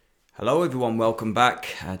Hello everyone, welcome back.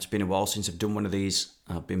 It's been a while since I've done one of these.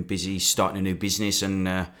 I've been busy starting a new business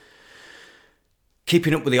and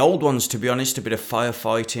keeping up with the old ones, to be honest. A bit of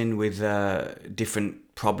firefighting with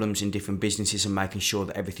different problems in different businesses and making sure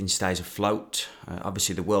that everything stays afloat.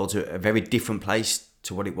 Obviously the world's a very different place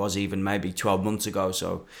to what it was even maybe 12 months ago.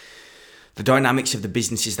 So the dynamics of the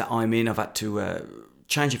businesses that I'm in, I've had to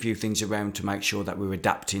change a few things around to make sure that we're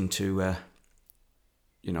adapting to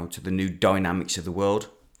the new dynamics of the world.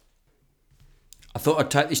 I thought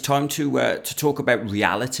I'd take this time to talk about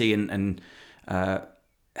reality and how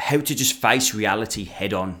to just face reality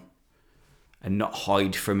head on and not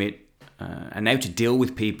hide from it, and how to deal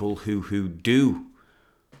with people who do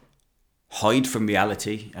hide from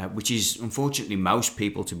reality, which is unfortunately most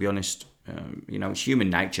people, to be honest. It's human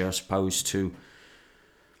nature, I suppose, to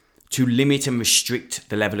limit and restrict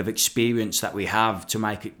the level of experience that we have to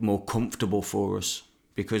make it more comfortable for us,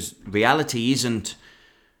 because reality isn't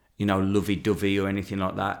lovey-dovey or anything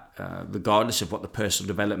like that, regardless of what the personal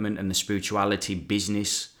development and the spirituality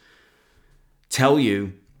business tell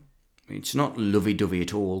you. It's not lovey-dovey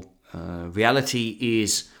at all. Reality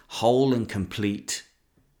is whole and complete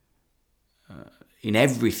in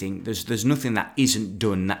everything. There's nothing that isn't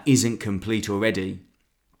done, that isn't complete already.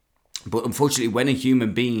 But unfortunately, when a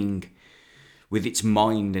human being with its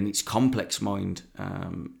mind and its complex mind,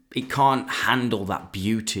 it can't handle that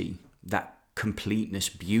beauty, that completeness,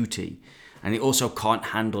 beauty, and it also can't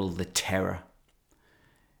handle the terror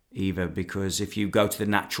either, because if you go to the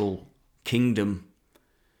natural kingdom,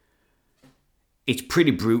 it's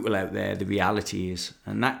pretty brutal out there, the reality is,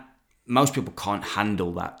 and that most people can't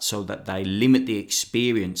handle that, so that they limit the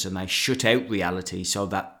experience and they shut out reality so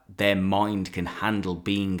that their mind can handle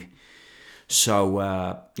being so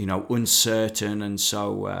uncertain and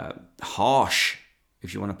so harsh,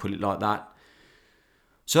 if you want to put it like that.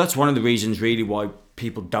 So that's one of the reasons really why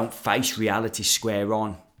people don't face reality square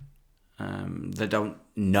on. They don't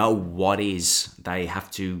know what is. They have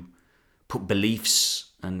to put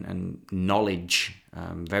beliefs and knowledge,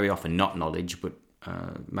 very often not knowledge, but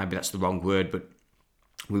maybe that's the wrong word, but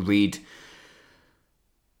we read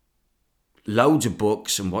loads of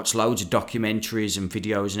books and watch loads of documentaries and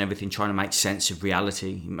videos and everything trying to make sense of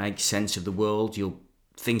reality, make sense of the world.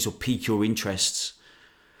 Things will pique your interests.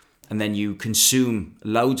 And then you consume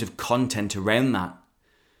loads of content around that.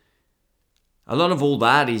 A lot of all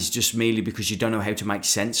that is just merely because you don't know how to make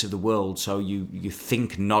sense of the world. So you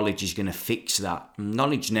think knowledge is going to fix that.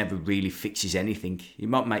 Knowledge never really fixes anything. It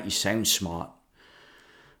might make you sound smart.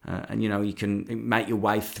 And you can make your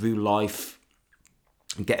way through life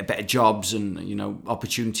and get better jobs and,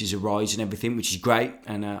 opportunities arise and everything, which is great.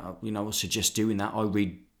 And, I suggest doing that. I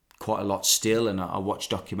read quite a lot still and I watch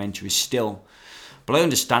documentaries still. But I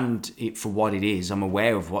understand it for what it is. I'm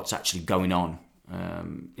aware of what's actually going on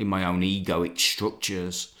in my own egoic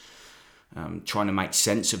structures, trying to make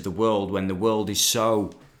sense of the world when the world is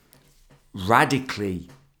so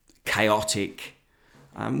radically chaotic,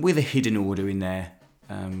 with a hidden order in there.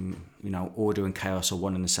 Order and chaos are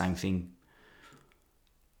one and the same thing.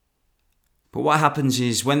 But what happens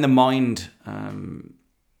is when the mind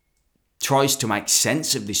tries to make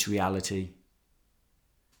sense of this reality,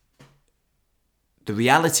 the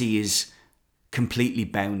reality is completely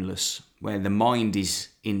boundless, where the mind is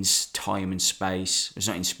in time and space. It's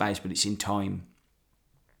not in space, but it's in time.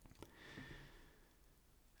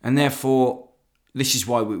 And therefore, this is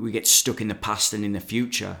why we get stuck in the past and in the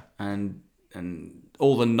future. And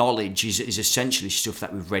all the knowledge is essentially stuff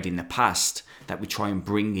that we've read in the past that we try and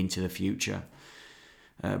bring into the future.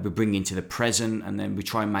 We bring into the present, and then we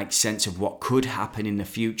try and make sense of what could happen in the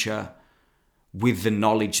future with the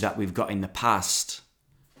knowledge that we've got in the past.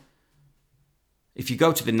 If you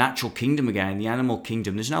go to the natural kingdom again, the animal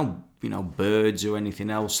kingdom, there's no, birds or anything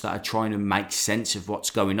else that are trying to make sense of what's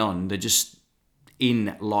going on. They're just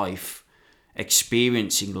in life,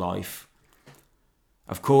 experiencing life.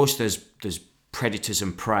 Of course, there's predators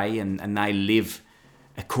and prey, and they live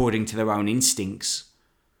according to their own instincts,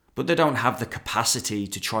 but they don't have the capacity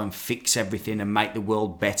to try and fix everything and make the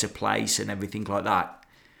world a better place and everything like that.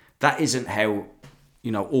 That isn't how,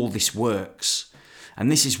 all this works.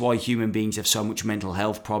 And this is why human beings have so much mental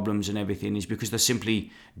health problems and everything, is because they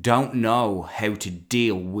simply don't know how to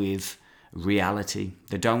deal with reality.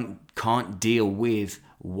 They can't deal with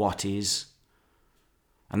what is.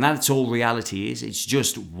 And that's all reality is. It's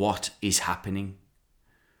just what is happening.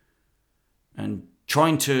 And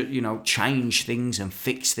trying to, change things and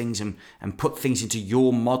fix things and put things into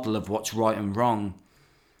your model of what's right and wrong,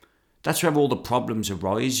 that's where all the problems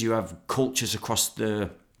arise. You have cultures across the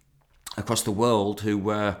world who,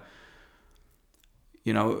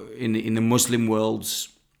 in the Muslim worlds,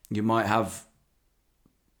 You might have,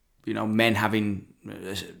 men having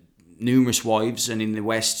numerous wives, and in the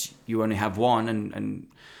West you only have one, and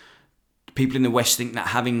people in the West think that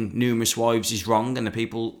having numerous wives is wrong, and the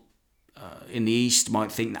people in the East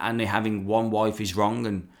might think that only having one wife is wrong,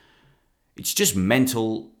 and it's just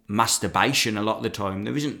mental masturbation a lot of the time.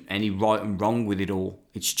 There isn't any right and wrong with it all.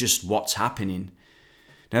 It's just what's happening.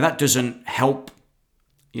 Now that doesn't help,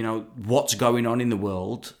 what's going on in the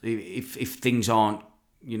world if things aren't,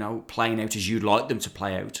 playing out as you'd like them to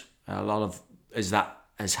play out. A lot of as that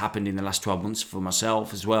has happened in the last 12 months for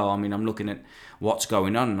myself as well. I mean, I'm looking at what's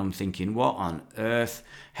going on and I'm thinking, what on earth?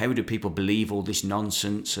 How do people believe all this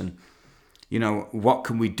nonsense? And, what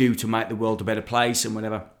can we do to make the world a better place and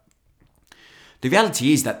whatever? The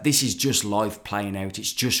reality is that this is just life playing out.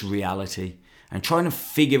 It's just reality. And trying to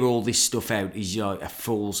figure all this stuff out is a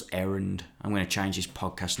fool's errand. I'm going to change this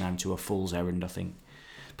podcast name to A Fool's Errand, I think.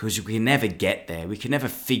 Because we can never get there. We can never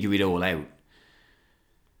figure it all out.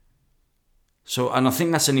 So, and I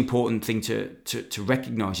think that's an important thing to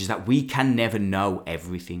recognise, is that we can never know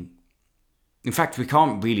everything. In fact, we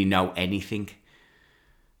can't really know anything.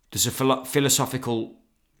 There's a philosophical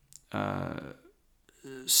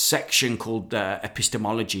section called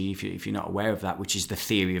epistemology, if you're not aware of that, which is the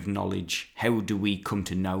theory of knowledge. How do we come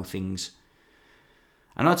to know things?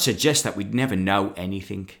 And I'd suggest that we'd never know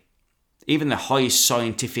anything. Even the highest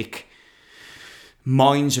scientific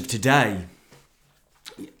minds of today,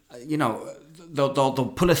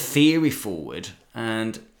 they'll put a theory forward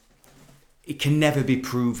and it can never be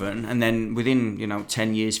proven. And then within,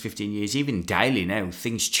 10 years, 15 years, even daily now,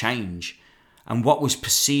 things change. And what was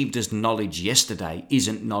perceived as knowledge yesterday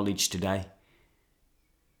isn't knowledge today.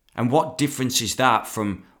 And what difference is that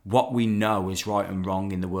from what we know is right and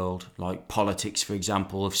wrong in the world? Like politics, for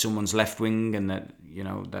example, if someone's left wing and that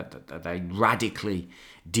they radically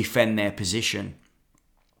defend their position,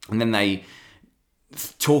 and then they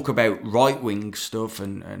talk about right wing stuff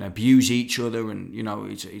and abuse each other, and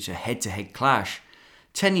it's a head to head clash.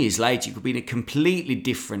 10 years later, you could be in a completely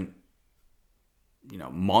different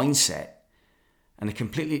mindset and a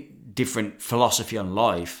completely different philosophy on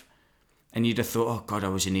life, and you'd have thought, oh God, I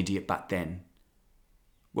was an idiot back then.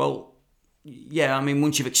 Well, yeah, I mean,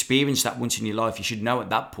 once you've experienced that once in your life, you should know at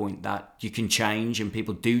that point that you can change, and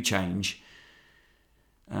people do change.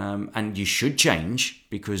 And you should change,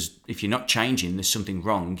 because if you're not changing, there's something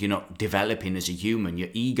wrong. You're not developing as a human. Your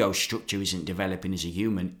ego structure isn't developing as a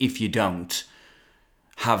human if you don't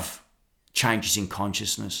have changes in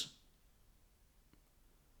consciousness.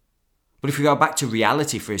 But if we go back to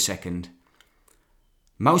reality for a second,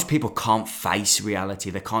 most people can't face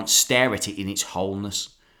reality. They can't stare at it in its wholeness.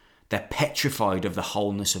 They're petrified of the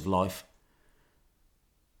wholeness of life.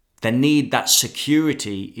 They need that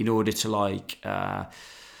security in order to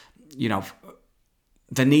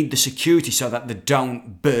they need the security so that they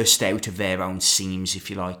don't burst out of their own seams,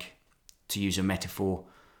 if you like, to use a metaphor.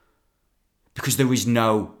 Because there is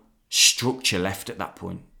no structure left at that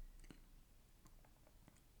point.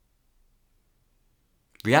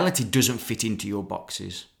 Reality doesn't fit into your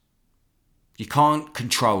boxes. You can't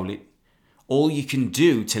control it. All you can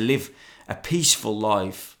do to live a peaceful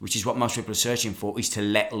life, which is what most people are searching for, is to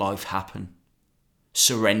let life happen.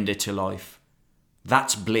 Surrender to life.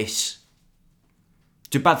 That's bliss.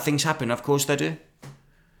 Do bad things happen? Of course they do.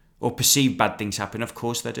 Or perceived bad things happen? Of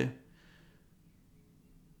course they do.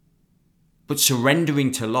 But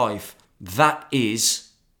surrendering to life, that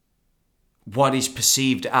is what is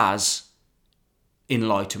perceived as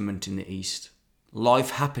enlightenment in the East.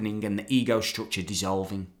 Life happening and the ego structure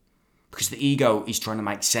dissolving. Because the ego is trying to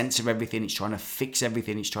make sense of everything. It's trying to fix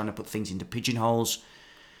everything. It's trying to put things into pigeonholes.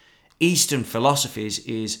 Eastern philosophies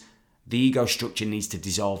is the ego structure needs to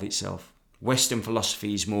dissolve itself. Western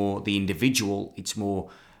philosophy is more the individual. It's more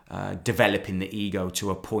developing the ego to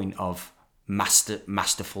a point of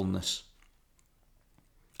masterfulness.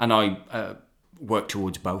 And I work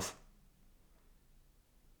towards both.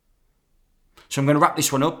 So I'm going to wrap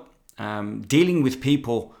this one up. Dealing with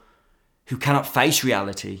people who cannot face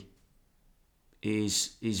reality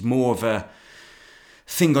is more of a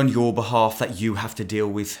thing on your behalf that you have to deal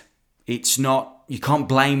with. It's not, you can't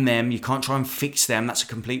blame them, you can't try and fix them. That's a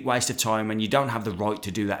complete waste of time, and you don't have the right to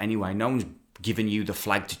do that anyway. No one's given you the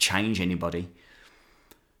flag to change anybody.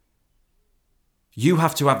 You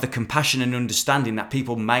have to have the compassion and understanding that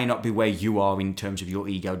people may not be where you are in terms of your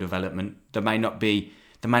ego development. They may not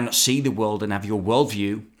see the world and have your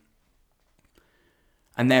worldview,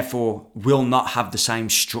 and therefore will not have the same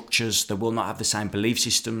structures, they will not have the same belief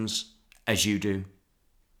systems as you do.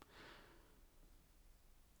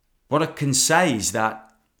 What I can say is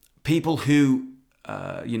that people who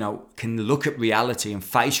can look at reality and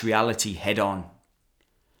face reality head on.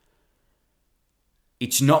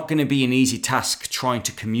 It's not going to be an easy task trying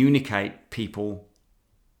to communicate people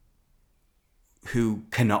who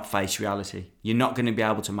cannot face reality. You're not going to be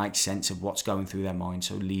able to make sense of what's going through their mind,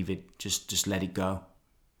 so leave it. Just let it go.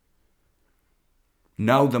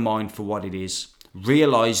 Know the mind for what it is.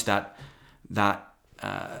 Realize that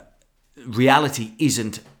reality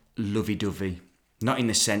isn't lovey-dovey. Not in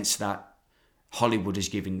the sense that Hollywood has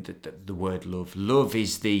given the word love. Love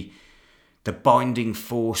is the binding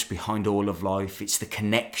force behind all of life. It's the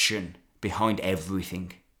connection behind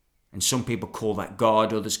everything. And some people call that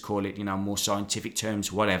God, others call it, more scientific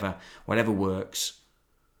terms, whatever works.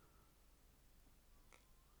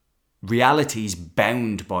 Reality is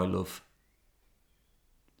bound by love,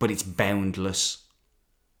 but it's boundless,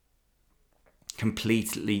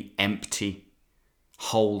 completely empty,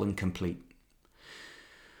 whole and complete.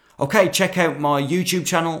 Okay, check out my YouTube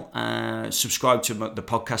channel. Subscribe to the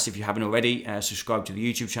podcast if you haven't already. Subscribe to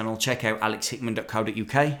the YouTube channel. Check out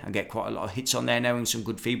alexhickman.co.uk. I get quite a lot of hits on there now and some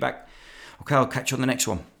good feedback. Okay, I'll catch you on the next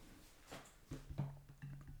one.